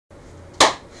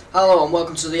Hello and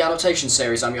welcome to the adaptation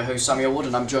series. I'm your host Samuel Wood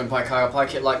and I'm joined by Kyle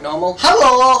Pikett like normal.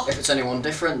 Hello! If it's anyone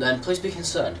different then please be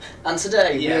concerned. And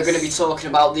today we are going to be talking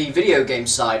about the video game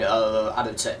side of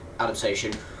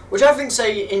adaptation, which I think is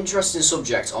an interesting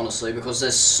subject honestly, because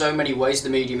there's so many ways the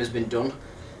medium has been done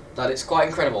that it's quite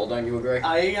incredible, don't you agree?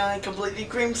 I completely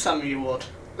agree with Samuel Wood.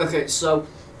 Okay, so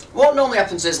what normally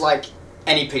happens is, like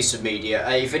any piece of media,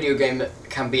 a video game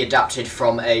can be adapted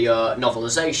from a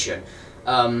novelisation.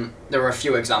 There are a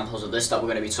few examples of this that we're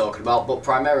going to be talking about, but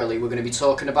primarily we're going to be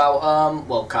talking about,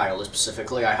 well, Kyle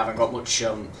specifically. I haven't got much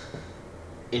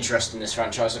interest in this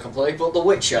franchise completely, but The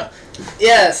Witcher.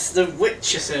 Yes, The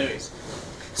Witcher series.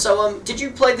 So, did you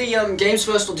play the games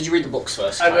first, or did you read the books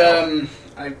first?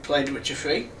 I played Witcher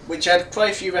 3, which had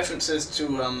quite a few references to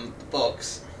the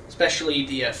books, especially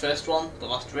the first one, The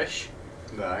Last Wish.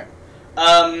 Right.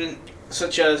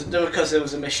 Such as, because there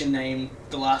was a mission named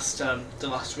The Last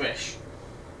Wish,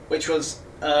 which is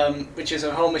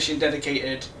a whole mission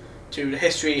dedicated to the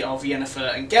history of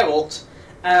Yennefer and Geralt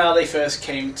and how they first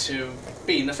came to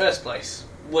be in the first place,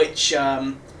 which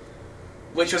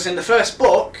was in the first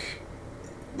book.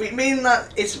 We mean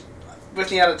that it's, with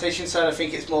the adaptation side, I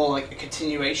think it's more like a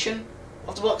continuation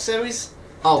of the book series.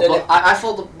 Oh, but I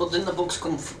thought, but didn't the books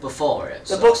come before it?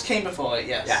 The books came before it,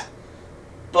 yes. Yeah.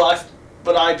 But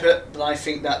I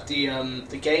think that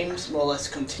the games more or less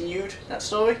continued that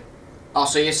story. Oh,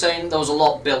 so you're saying there was a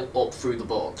lot built up through the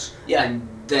books, yeah, and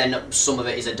then some of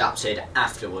it is adapted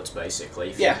afterwards,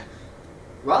 basically. Yeah.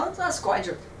 Well, that's quite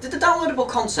interesting. Did the downloadable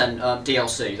content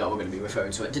DLC that we're going to be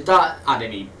referring to it? Did that add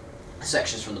any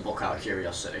sections from the book out of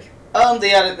curiosity?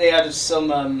 They added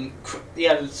some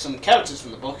characters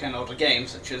from the book and older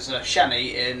games, such as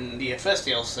Shani in the first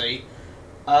DLC.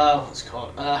 What's it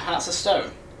called? Hearts of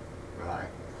Stone. Right.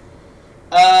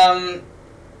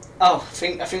 I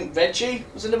think Reggie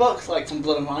was in the book, like from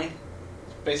Blood and Wine.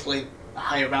 Basically a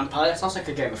higher vampire. Sounds like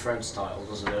a Game of Thrones title,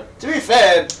 doesn't it? To be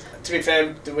fair,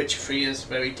 The Witcher 3 is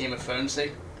very Game of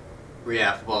Thronesy.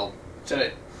 Yeah, well. So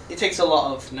it takes a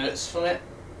lot of notes from it.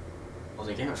 Well,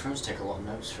 the Game of Thrones take a lot of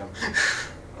notes from.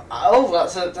 Oh,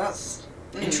 that's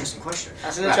interesting question.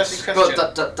 That's an interesting question.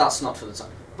 But that's not for the time.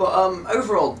 But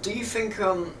overall, do you think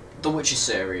the Witcher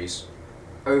series,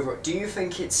 do you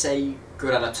think it's a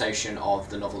good adaptation of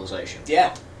the novelisation?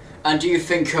 Yeah. And do you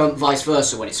think vice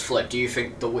versa when it's flipped? Do you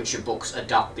think the Witcher books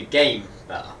adapt the game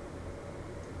better?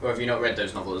 Or have you not read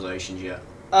those novelisations yet?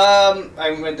 I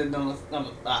haven't read the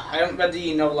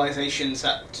novelisations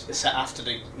set after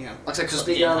the Like I said, because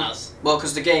the game has. Well,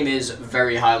 because the game is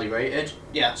very highly rated.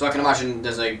 Yeah. So I can imagine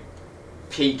there's a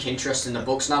peak interest in the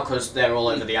books now because they're all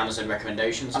over the Amazon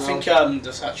recommendations. I think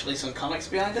there's actually some comics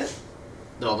behind it.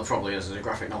 No, there probably is. There's a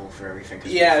graphic novel for everything.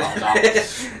 Yeah,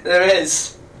 there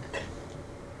is.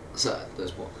 So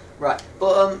there's one. Right,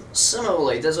 but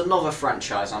similarly, there's another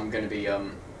franchise I'm going to be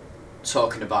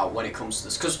talking about when it comes to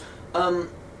this, because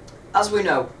as we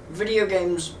know, video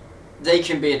games, they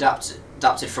can be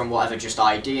adapted from whatever just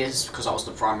ideas, because that was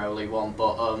the primarily one.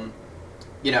 But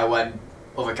you know, when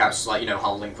other characters, like, you know,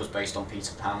 how Link was based on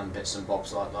Peter Pan and bits and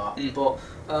bobs like that. Mm. But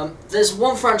there's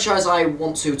one franchise I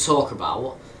want to talk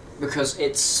about because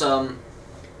it's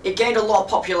it gained a lot of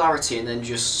popularity and then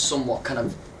just somewhat kind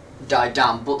of died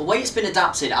down. But the way it's been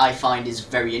adapted, I find, is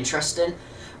very interesting,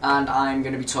 and I'm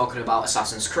going to be talking about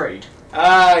Assassin's Creed.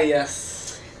 Ah,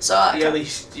 yes. So,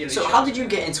 how did you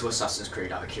get into Assassin's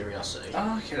Creed, out of curiosity?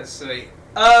 Oh, okay, let's see.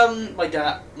 My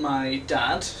dad, I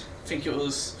think it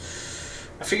was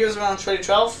around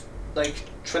 2012, like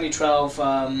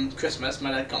 2012 Christmas.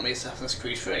 My dad got me Assassin's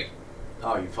Creed 3.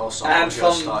 Oh, you paused on your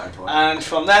starting point. And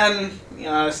from then,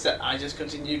 I just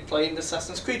continued playing the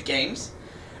Assassin's Creed games,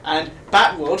 and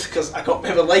backward because I got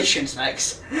Revelations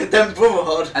next, then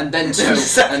Brotherhood, and then 2,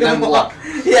 and then 1.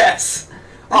 Yes.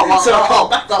 Oh well, so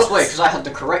that's weird because I had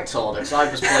the correct order because I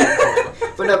was playing.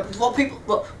 But no,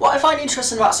 what I find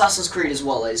interesting about Assassin's Creed as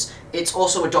well is it's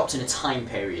also adopting a time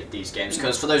period, these games.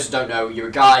 Because for those who don't know, you're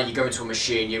a guy, you go into a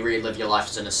machine, you relive your life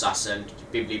as an assassin,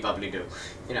 bibbly bubbly do,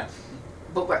 you know.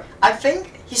 But I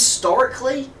think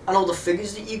historically, and all the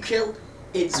figures that you kill,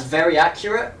 it's very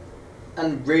accurate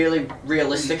and really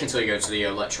realistic until you go to the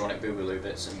electronic boogaloo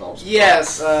bits and bobs.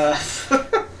 Yes.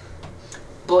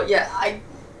 But yeah,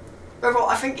 overall,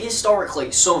 I think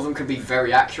historically some of them could be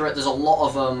very accurate. There's a lot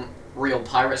of real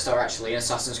pirates that are actually in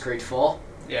Assassin's Creed 4.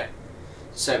 Yeah.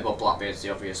 So, well, Blackbeard's the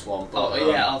obvious one. But,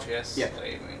 yeah, obvious. Yeah.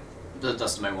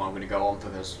 That's the main one I'm going to go on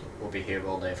because we'll be here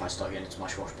all day if I start getting into my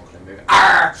swashbuckling movie.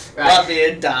 Right.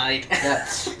 Blackbeard died. Yeah.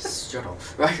 Shut up.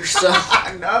 Right, so...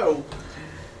 No.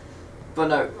 But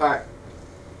no, right.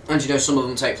 And you know, some of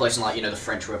them take place in like, you know, the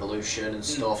French Revolution and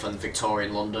stuff, and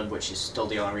Victorian London, which is still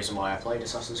the only reason why I played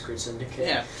Assassin's Creed Syndicate.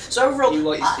 Yeah. So overall, You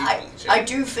like I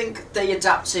do think they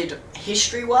adapted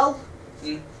history well,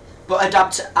 Mm. but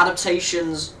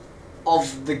adaptations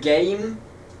of the game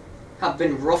have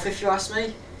been rough, if you ask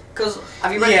me. Because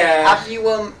have you read? Yeah. Have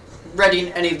you read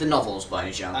any of the novels by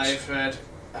any chance? I've read,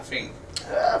 I've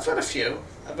read a few.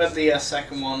 I've read the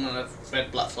second one, and I've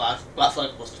read Black Flag. Black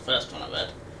Flag was the first one I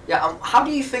read. Yeah. How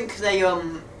do you think they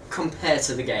compare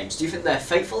to the games? Do you think they're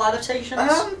faithful adaptations?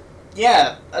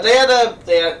 Yeah,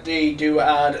 they do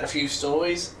add a few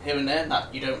stories here and there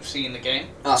that you don't see in the game.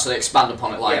 Oh, so they expand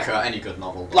upon it like Yeah. any good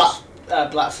novel does.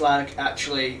 Black Flag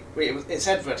actually. It's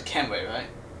Edward Kenway, right?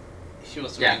 He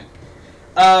was the Yeah.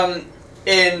 main.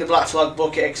 In the Black Flag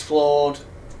book, it explored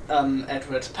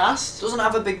Edward's past. Doesn't it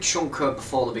have a big chunk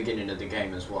before the beginning of the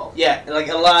game as well? Yeah, like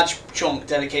a large chunk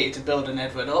dedicated to building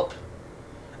Edward up.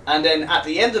 And then at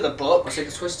the end of the book... I think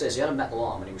the twist is he had a metal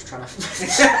arm and he was trying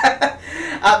to...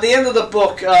 At the end of the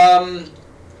book,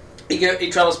 he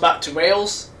travels back to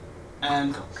Wales.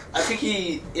 And I think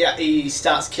he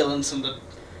starts killing some of the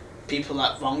people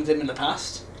that wronged him in the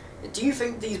past. Do you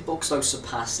think these books, though,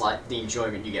 surpass like the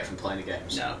enjoyment you get from playing the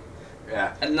games? No.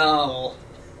 Yeah. No.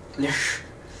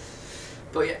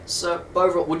 But yeah, so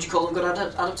overall, would you call them good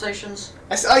adaptations?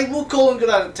 I will call them good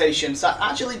adaptations that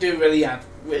actually do really add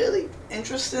really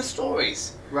interesting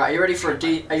stories. Right, are you ready for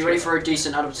a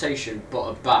decent adaptation but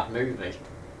a bad movie?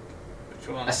 Which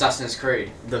one? Assassin's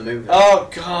Creed, the movie. Oh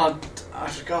god, I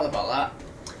forgot about that.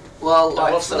 Well, I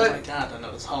like, watched that with my dad and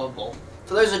it was horrible.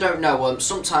 for those who don't know,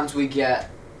 sometimes we get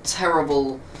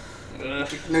terrible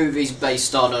movies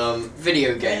based on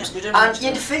video games, and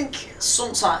you'd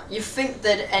think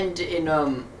they'd end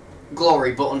in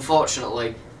glory, but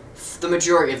unfortunately, the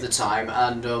majority of the time,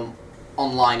 and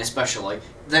online especially,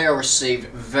 they are received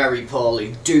very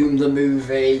poorly. Doom the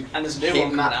movie, And there's a new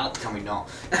one coming out. Can we not?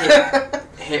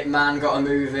 Hitman got a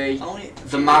movie.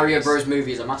 The Mario Bros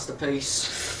movie is a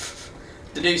masterpiece.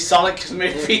 The new Sonic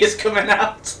movie is coming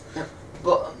out.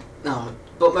 But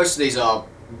most of these are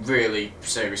really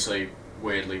seriously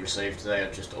weirdly received. They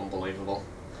are just unbelievable.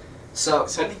 So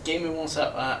It's only gaming ones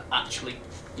that are actually,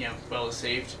 well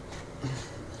received.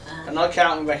 I'm not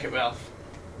counting Wreck-It Ralph.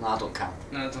 no, I don't count.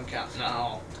 No, it doesn't count.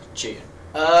 No. Cheating.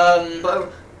 But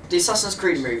But the Assassin's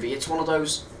Creed movie, it's one of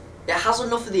those. It has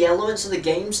enough of the elements of the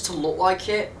games to look like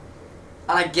it,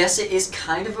 and I guess it is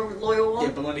kind of a loyal one.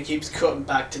 yeah, but when it keeps cutting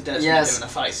back to Desmond Yes. doing a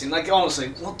fight scene, like honestly,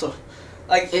 what the,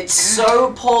 like It's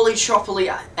so poorly,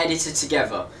 choppily edited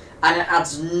together, and it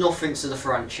adds nothing to the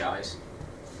franchise.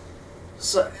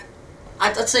 So,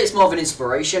 I'd say it's more of an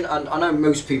inspiration, and I know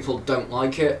most people don't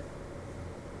like it,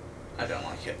 I don't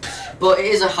like it. but it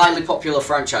is a highly popular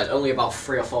franchise. Only about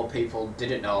 3 or 4 people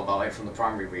didn't know about it from the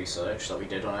primary research that we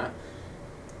did on it.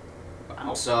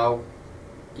 Wow. So,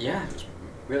 yeah, it was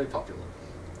really popular.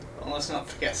 Well, let's not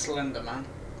forget Slender Man.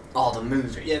 Oh, the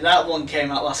movie. Yeah, that one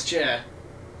came out last year.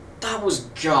 That was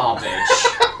garbage.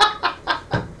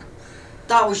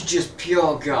 That was just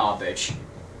pure garbage.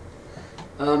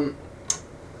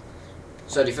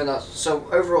 So do you think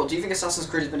overall, do you think Assassin's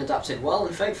Creed has been adapted well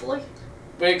and faithfully?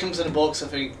 When it comes to the books, I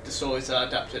think the stories are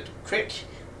adapted quick,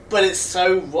 but it's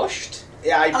so rushed.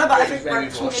 Yeah, I But I think think very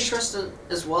something rushed. interesting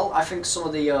as well. I think some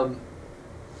of the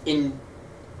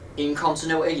in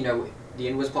continuity, the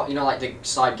inwards part, like the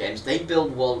side games, they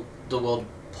build the world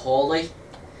poorly.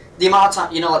 The amount of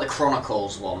time, like the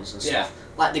Chronicles ones and stuff, Yeah.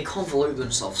 like they convolute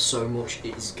themselves so much,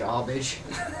 it is garbage.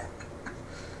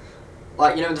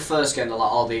 Like, in the first game, they're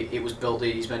like, it was built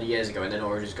these many years ago, and then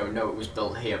Origins go, no, it was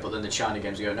built here, but then the China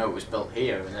games go, no, it was built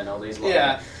here, and then all these, like,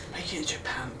 Yeah, make it in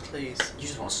Japan, please. you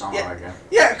just want a samurai game.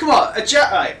 Yeah, come on,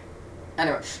 right.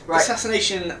 Anyway, right,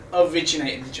 Assassination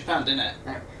originated in Japan, didn't it?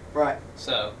 right,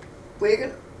 So,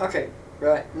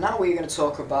 now we're gonna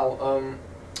talk about,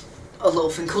 a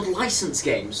little thing called license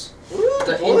games. ooh,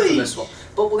 The boy. infamous one.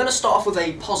 But we're going to start off with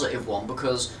a positive one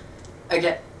because,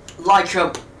 again, like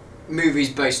movies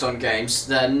based on games,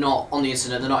 they're not on the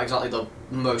internet, they're not exactly the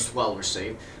most well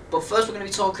received. But first we're going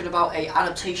to be talking about a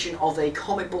adaptation of a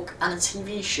comic book and a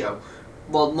TV show.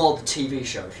 Well, more the TV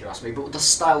show if you ask me, but with the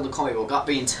style of the comic book, that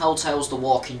being Telltale's The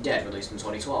Walking Dead, released in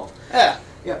 2012. Yeah.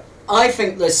 Yeah. I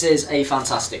think this is a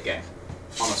fantastic game,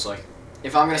 honestly.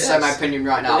 If I'm going to say my opinion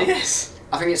right now, Yes.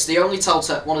 I think it's one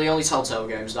of the only Telltale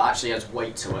games that actually has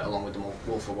weight to it, along with the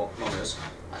Wolf Among Us.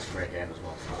 That's a great game as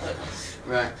well.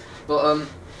 Right, but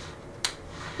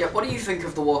yeah. What do you think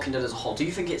of The Walking Dead as a whole? Do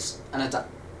you think it's an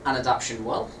adaptation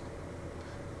well?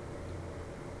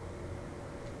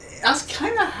 That's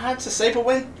kind of hard to say, but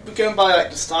when we're going by like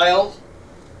the style,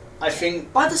 I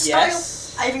think By the style,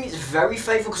 yes. I think it's very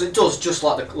faithful because it does just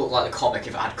like look like the comic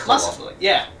if it had colour. Massively,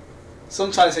 yeah.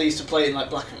 Sometimes I used to play it in like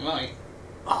black and white.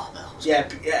 Oh, no. Yeah,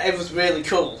 it was really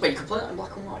cool. Wait, you can play it in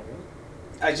black and white, really?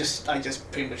 I just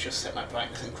pretty much just set my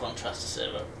brightness and contrast to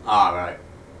 0. Ah, right.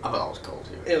 I bet that was cool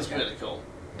too. It was really cool.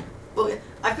 But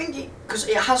I think because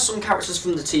it has some characters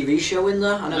from the TV show in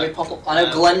there. I know they pop up. I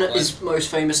know Glenn Glenn is most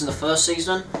famous in the first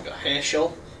season. We've got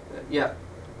Herschel, Yeah.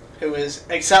 who is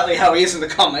exactly how he is in the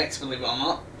comics, believe it or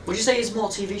not. Would you say he's more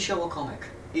TV show or comic?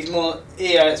 He's more,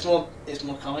 yeah, it's more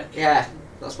comic. Yeah,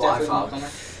 that's what I Definitely more found.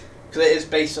 comic. Because it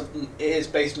is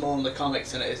based more on the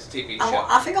comics than it is a TV show.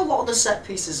 I think a lot of the set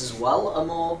pieces as well are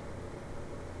more,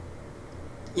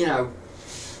 you know,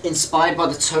 inspired by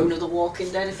the tone of The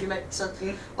Walking Dead, if you make sense.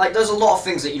 Mm. Like, there's a lot of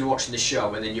things that you watch in the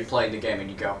show and then you're playing the game and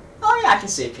you go, oh yeah, I can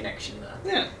see a connection there.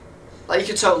 Yeah. Like, you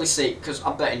can totally see, because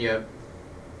I'm betting you,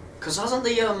 because hasn't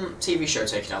the TV show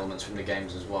taken elements from the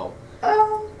games as well?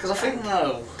 Because I think,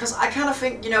 no. because I kind of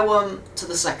think, you know, to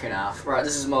the second half, right,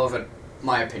 this is more of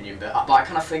my opinion, but I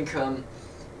kind of think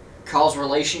Carl's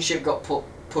relationship got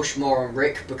pushed more on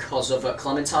Rick because of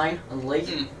Clementine and Lee.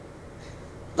 Mm.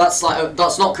 That's like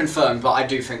that's not confirmed, but I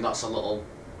do think that's a little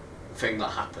thing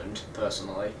that happened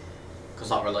personally, because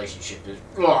that relationship is.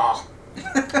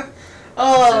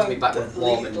 Sends me back with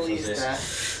warming for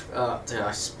this. Did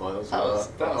I spoil that? Was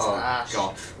Ash.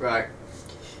 God, right.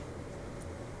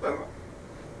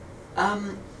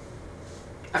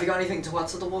 Have you got anything to add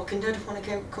to The Walking Dead when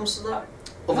it comes to that?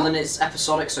 Other than it's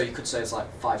episodic, so you could say it's like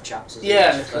 5 chapters.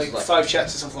 Yeah, like 5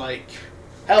 chapters of like,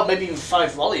 hell, maybe even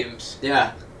 5 volumes.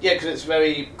 Yeah. Yeah, because it's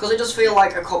very. Because it does feel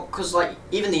like because like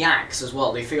even the acts as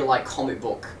well, they feel like comic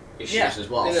book issues as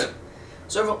well. Yeah.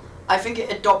 So overall, I think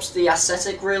it adopts the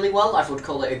aesthetic really well. I would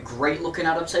call it a great looking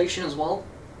adaptation as well.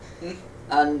 Mm.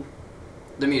 And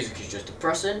the music is just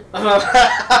depressing.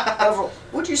 Overall,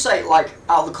 would you say, like,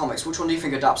 out of the comics, which one do you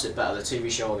think adapts it better, the TV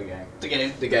show or the game? The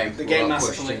game. The game. The game without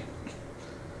massively. question.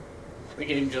 The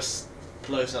game just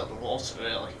blows out the water,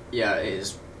 really. Yeah, it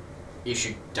is. You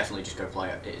should definitely just go play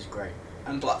it. It is great.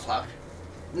 And Black Flag.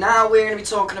 Now we're going to be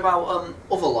talking about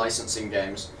other licensing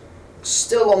games.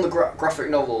 Still on the graphic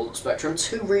novel spectrum,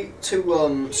 two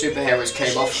superheroes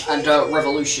came off and I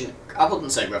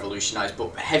wouldn't say revolutionised,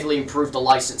 but heavily improved the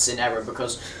licensing era,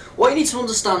 because what you need to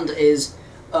understand is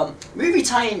movie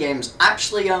tie-in games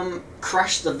actually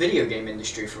crashed the video game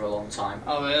industry for a long time.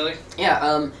 Oh, really?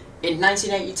 Yeah, in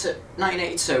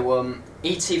 1982,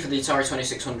 E.T. for the Atari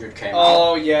 2600 came out.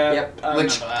 Oh, yeah. Yep, I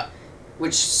remember that.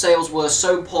 Which sales were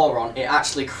so poor on, it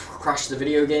actually crashed the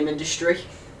video game industry,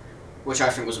 which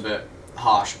I think was a bit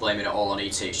harsh, blaming it all on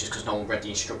E.T. It's just because no one read the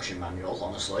instruction manual,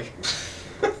 honestly.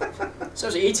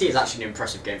 So E.T. is actually an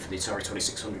impressive game for the Atari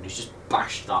 2600, it's just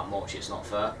bashed that much, it's not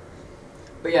fair.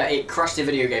 But yeah, it crashed the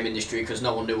video game industry because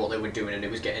no one knew what they were doing and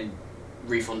it was getting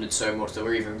refunded so much. There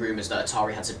were even rumours that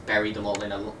Atari had to bury them all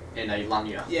in a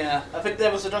lanyard. Yeah, I think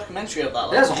there was a documentary of that.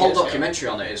 Like, There's a whole documentary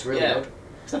on it, it's really good.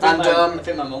 I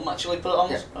think my mum actually put it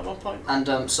on at one point.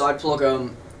 And side plug,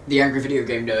 the Angry Video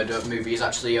Game Nerd movie is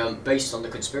actually based on the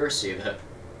conspiracy of it,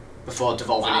 before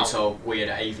devolving into weird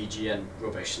AVGN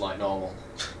rubbish like normal.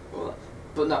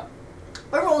 But no.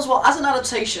 Overall as well, as an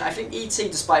adaptation, I think E.T.,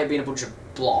 despite it being a bunch of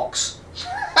blocks,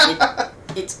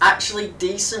 it's actually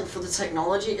decent for the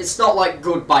technology. It's not like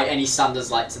good by any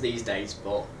standards like to these days,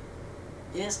 but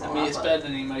yeah, it's not I mean, it's bad. better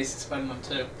than Amazing Spider-Man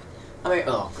 2. I mean,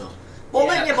 oh god. Well,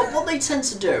 but what they tend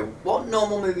to do, what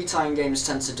normal movie tie-in games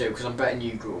tend to do, because I'm betting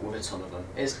you grew up with a ton of them,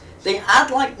 is they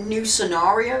add like new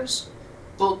scenarios,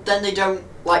 but then they don't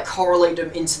like correlate them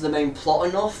into the main plot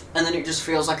enough, and then it just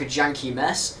feels like a janky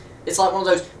mess. It's like one of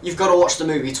those, you've got to watch the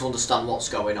movie to understand what's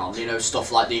going on. You know,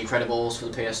 stuff like The Incredibles for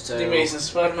the PS2. The Amazing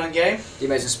Spider-Man game? The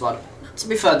Amazing Spider-Man. To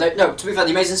be fair, the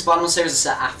Amazing Spider-Man series is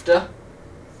set after.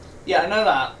 Yeah, I know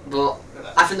that. But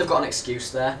I think they've got an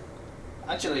excuse there.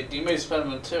 Actually, The Amazing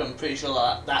Spider-Man 2, I'm pretty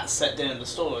sure that's set down in the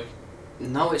story.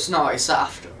 No, it's not. It's set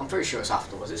after. I'm pretty sure it's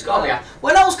afterwards. It's got to be after.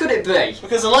 When else could it be?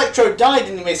 Because Electro died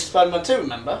in The Amazing Spider-Man 2,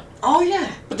 remember? Oh,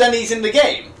 yeah. But then he's in the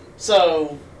game,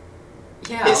 so...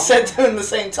 Yeah. It's set down at the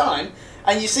same time,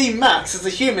 and you see Max as a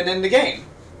human in the game.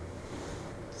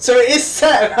 So it is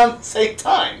set around the same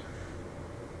time.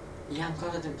 Yeah, I'm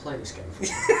glad I didn't play this game.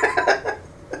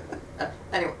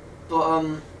 Anyway,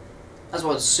 but as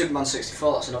well as Superman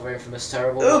 64, that's another infamous,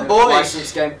 terrible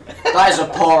licensed game. That is a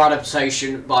poor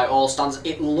adaptation by all standards.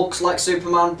 It looks like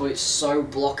Superman, but it's so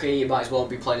blocky, you might as well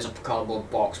be playing as a cardboard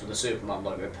box with a Superman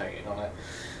logo painted on it.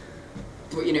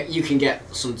 But you know, you can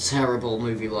get some terrible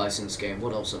movie license game.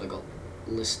 What else have I got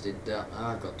listed there?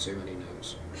 I've got too many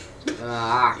notes.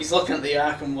 He's looking at the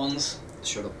Arkham ones.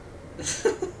 Shut up.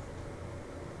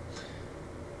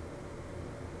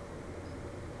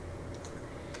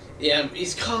 Yeah,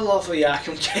 he's got a lot of the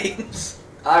Arkham games.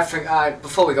 I think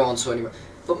before we go on to anyway,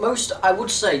 but most I would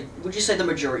say, would you say the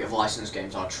majority of licensed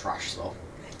games are trash though?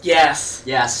 Yes.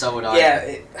 Yeah, so would I.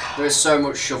 Yeah. There is so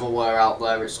much shovelware out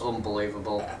there; it's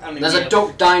unbelievable. I mean, There's a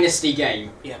Duck Dynasty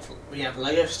game. We have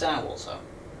Lego Star Wars though.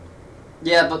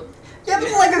 Yeah, but the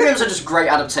Lego games are just great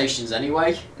adaptations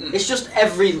anyway. Mm. It's just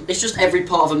every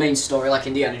part of a main story, like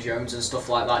Indiana Jones and stuff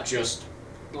like that. Just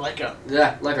Lego.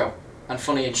 yeah, Lego, and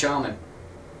funny and charming.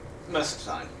 Most of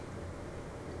the time.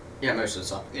 Yeah, most of the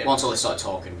time. Yeah. Well, until they start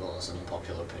talking, but that's an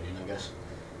unpopular opinion, I guess.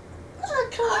 I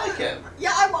kind of like it.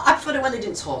 Yeah, I preferred it when they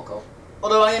didn't talk.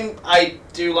 Although I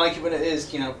do like it when it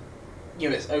is,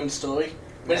 its own story.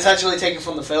 When it's actually taken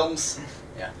from the films.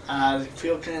 Yeah. I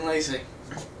feel kind of lazy.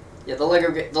 Yeah, the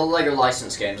Lego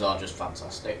license games are just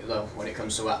fantastic though when it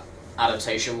comes to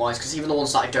adaptation wise, because even the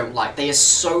ones that I don't like, they are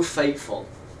so faithful.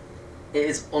 It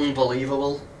is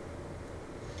unbelievable.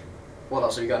 What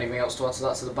else have you got? Anything else to add to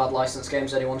that? To the bad license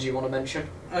games? Any ones you want to mention?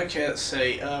 Okay, let's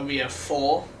see. We have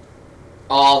 4.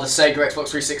 Oh, the Sega Xbox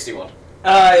 360 one.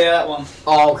 Ah, yeah, that one.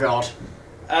 Oh god.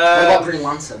 What about Green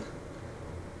Lantern?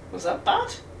 Was that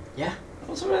bad? Yeah.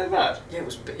 Was it really bad? Yeah, it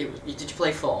was. Did you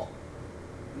play 4?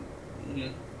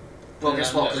 Mm. Well,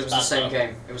 guess what? Because it was the bad same though.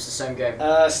 game. It was the same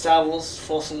game. Star Wars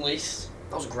Force Unleashed.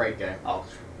 That was a great game. Oh.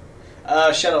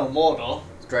 Shadow of Mordor.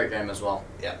 It's a great game as well.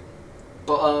 Yeah.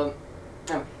 But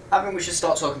no, I think we should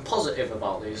start talking positive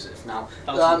about these now.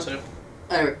 Battlefront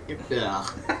 2. Anyway,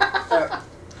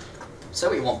 say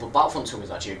what you want, but Battlefront 2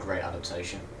 was actually a great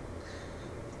adaptation.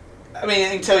 I mean,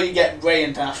 until you get Rey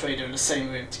and Darth Vader in the same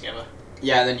room together.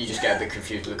 Yeah, and then you just get a bit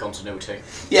confused with the continuity.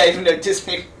 Yeah, even though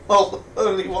Disney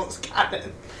only wants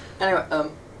canon. Anyway,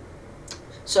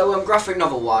 so graphic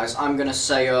novel wise, I'm gonna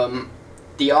say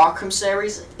the Arkham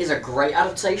series is a great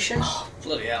adaptation. Oh,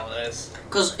 bloody hell it is.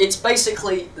 Because it's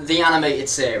basically the animated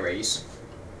series,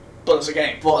 But it's a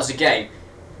game. but as a game.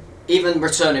 Even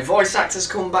returning voice actors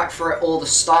come back for it, all the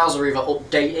styles are either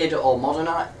updated or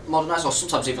modernised, or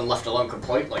sometimes even left alone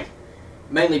completely.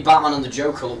 Mainly Batman and the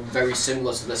Joker look very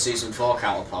similar to the Season 4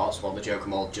 counterparts, while the Joker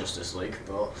more Justice League,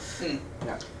 but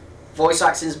yeah. Voice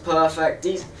acting's perfect,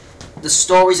 the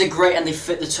stories are great and they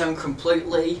fit the tone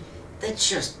completely. They're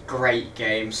just great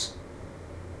games.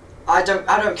 I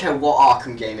don't care what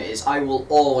Arkham game it is, I will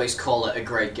always call it a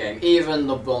great game. Even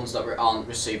the ones that aren't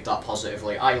received that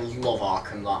positively, I love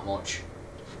Arkham that much.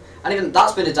 And even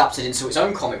that's been adapted into its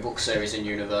own comic book series and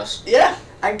universe. Yeah.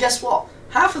 And guess what?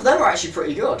 Half of them are actually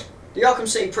pretty good. The Arkham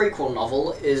City prequel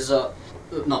novel is,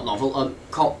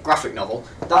 graphic novel.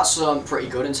 That's pretty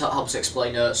good and helps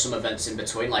explain some events in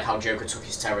between, like how Joker took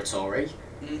his territory.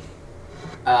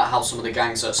 How some of the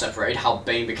gangs are separated, how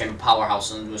Bane became a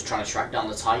powerhouse and was trying to track down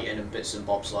the Titan and bits and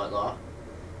bobs like that.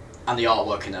 And the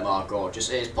artwork in them are gorgeous.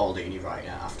 It is Paul Dini writing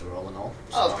it after all and all.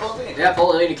 So. Oh, it's Paul Dini? Yeah,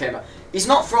 Paul Dini came out. He's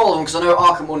not for all of them because I know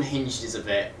Arkham Unhinged is a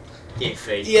bit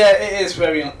iffy. Yeah, it is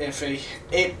very iffy.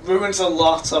 It ruins a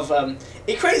lot of...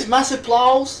 it creates massive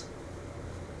plot holes.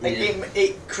 Like,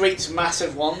 it creates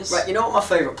massive ones. Right, you know what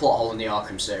my favourite plot hole in the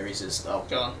Arkham series is though?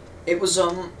 Go on. It was,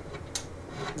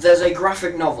 there's a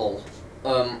graphic novel,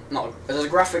 there's a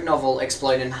graphic novel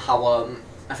explaining how,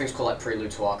 I think it's called like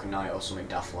Prelude to Arkham Knight or something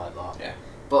daft like that. Yeah.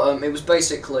 But it was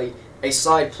basically a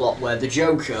side plot where the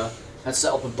Joker had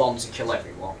set up a bomb to kill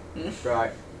everyone,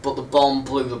 right? But the bomb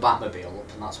blew the Batmobile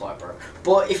up and that's why it broke.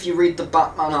 But if you read the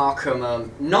Batman Arkham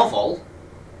novel,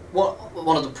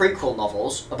 one of the prequel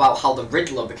novels about how the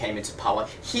Riddler became into power,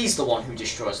 he's the one who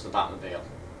destroys the Batmobile.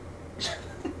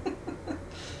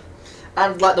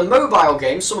 And like the mobile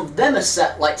games, some of them are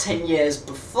set like 10 years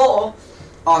before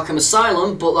Arkham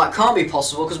Asylum, but that can't be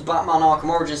possible because Batman Arkham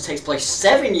Origins takes place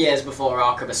 7 years before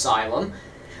Arkham Asylum.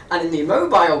 And in the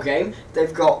mobile game,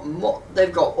 they've got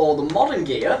all the modern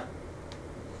gear.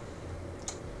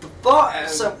 But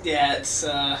so yeah, it's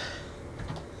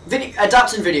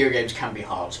adapting video games can be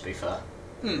hard, to be fair.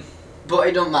 But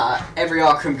it doesn't matter. Every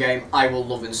Arkham game I will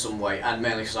love in some way, and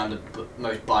mainly because I'm the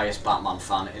most biased Batman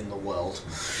fan in the world.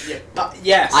 Yeah, but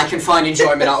yes, I can find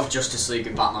enjoyment out of Justice League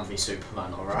and Batman v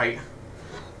Superman. All right.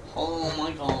 Oh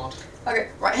my god. Okay,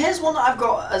 right. Here's one that I've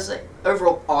got as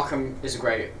overall. Arkham is a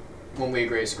great. When we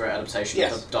agree, it's a great adaptation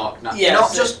of the Dark Knight.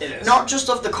 Yes, not just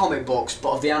of the comic books, but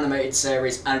of the animated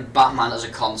series and Batman as a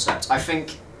concept. I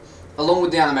think. Along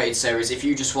with the animated series, if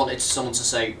you just wanted someone to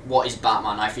say, what is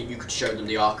Batman, I think you could show them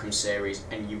the Arkham series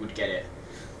and you would get it.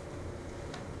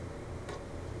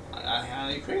 I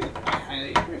highly agree. I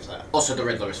highly agree with that. Also, the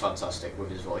Riddler is fantastic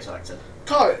with his voice actor.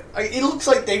 God, he looks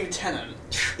like David Tennant.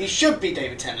 He should be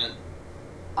David Tennant.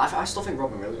 I still think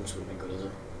Robin Williams would have been good as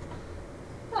him.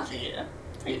 I think, yeah.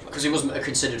 Because he wasn't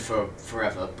considered for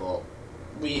forever, but...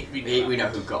 We know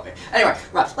who got it. Anyway,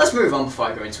 right, let's move on before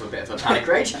I go into a bit of a panic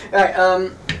rage. Right,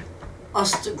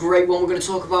 last great one we're going to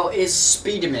talk about is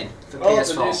Spider-Man for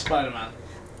PS4. The new Spider-Man.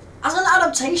 As an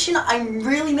adaptation, I'm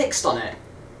really mixed on it.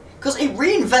 Because it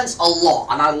reinvents a lot,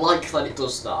 and I like that it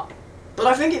does that. But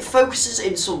I think it focuses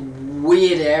in some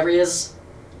weird areas.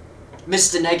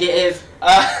 Mr. Negative.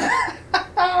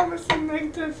 Mr.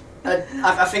 Negative.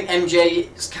 I think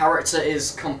MJ's character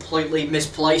is completely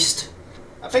misplaced.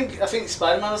 I think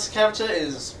Spider-Man as a character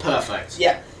is perfect.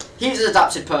 Yeah. He's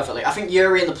adapted perfectly. I think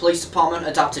Yuri in the police department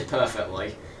adapted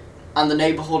perfectly. And the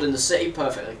neighbourhood in the city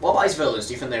perfectly. What about his villains?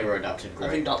 Do you think they were adapted great?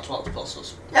 I think Dr. Octopus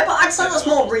was. Yeah, but I'd say that's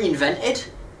more reinvented.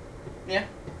 Yeah.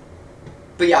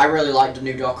 But yeah, I really like the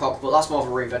new Doc Ock, but that's more of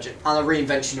a reinvention. And a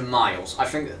reinvention of Miles. I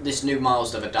think this new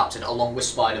Miles they've adapted, along with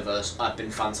Spider-Verse, have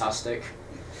been fantastic.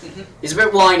 He's a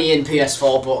bit whiny in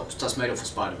PS4, but that's made up for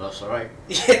Spider-Verse, alright?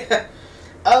 Yeah.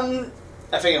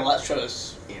 I think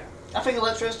Electro's... Yeah. I think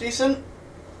Electro's decent.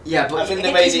 Yeah, but I think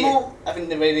the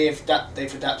way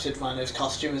they've adapted Rhino's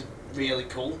costume is really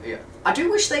cool. Yeah. I do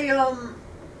wish they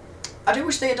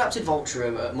adapted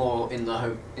Vulture more in the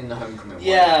Homecoming one.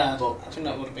 Yeah, but I think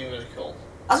that would have been really cool.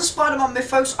 As a Spider-Man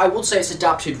mythos, I would say it's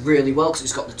adapted really well because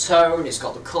it's got the tone, it's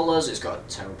got the colours, it's got a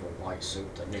terrible white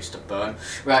suit that needs to burn.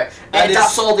 Right, it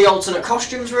adapts all the alternate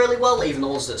costumes really well, even the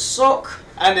ones that suck.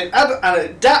 And it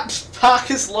adapts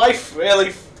Parker's life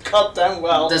really goddamn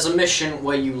well. There's a mission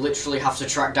where you literally have to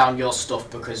track down your stuff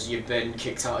because you've been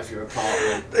kicked out of your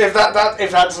apartment. If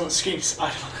that doesn't scream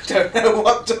Spider-Man, I don't know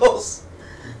what does.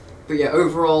 But yeah,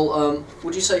 overall,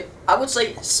 would you say... I would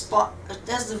say...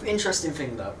 There's the interesting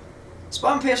thing, though.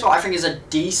 Spider-Man PS4, I think, is a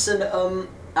decent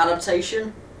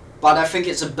adaptation, but I think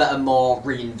it's a better, more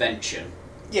reinvention,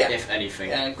 if anything.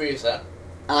 Yeah, I agree with that.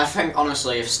 And I think,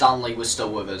 honestly, if Stanley was still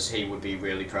with us, he would be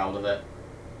really proud of it.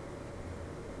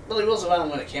 Well, he was around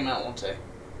when it came out, wasn't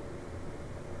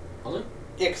he? Was it?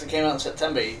 Yeah, because it came out in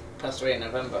September, he passed away in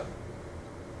November.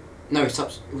 No, it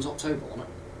was October, wasn't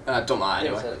it? Don't matter,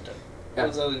 anyway. It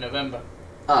was early November.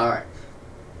 Oh, alright.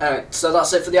 Alright, so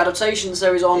that's it for the adaptation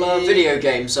series on video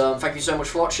games. Thank you so much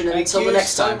for watching, and until the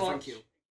next time. Thank you.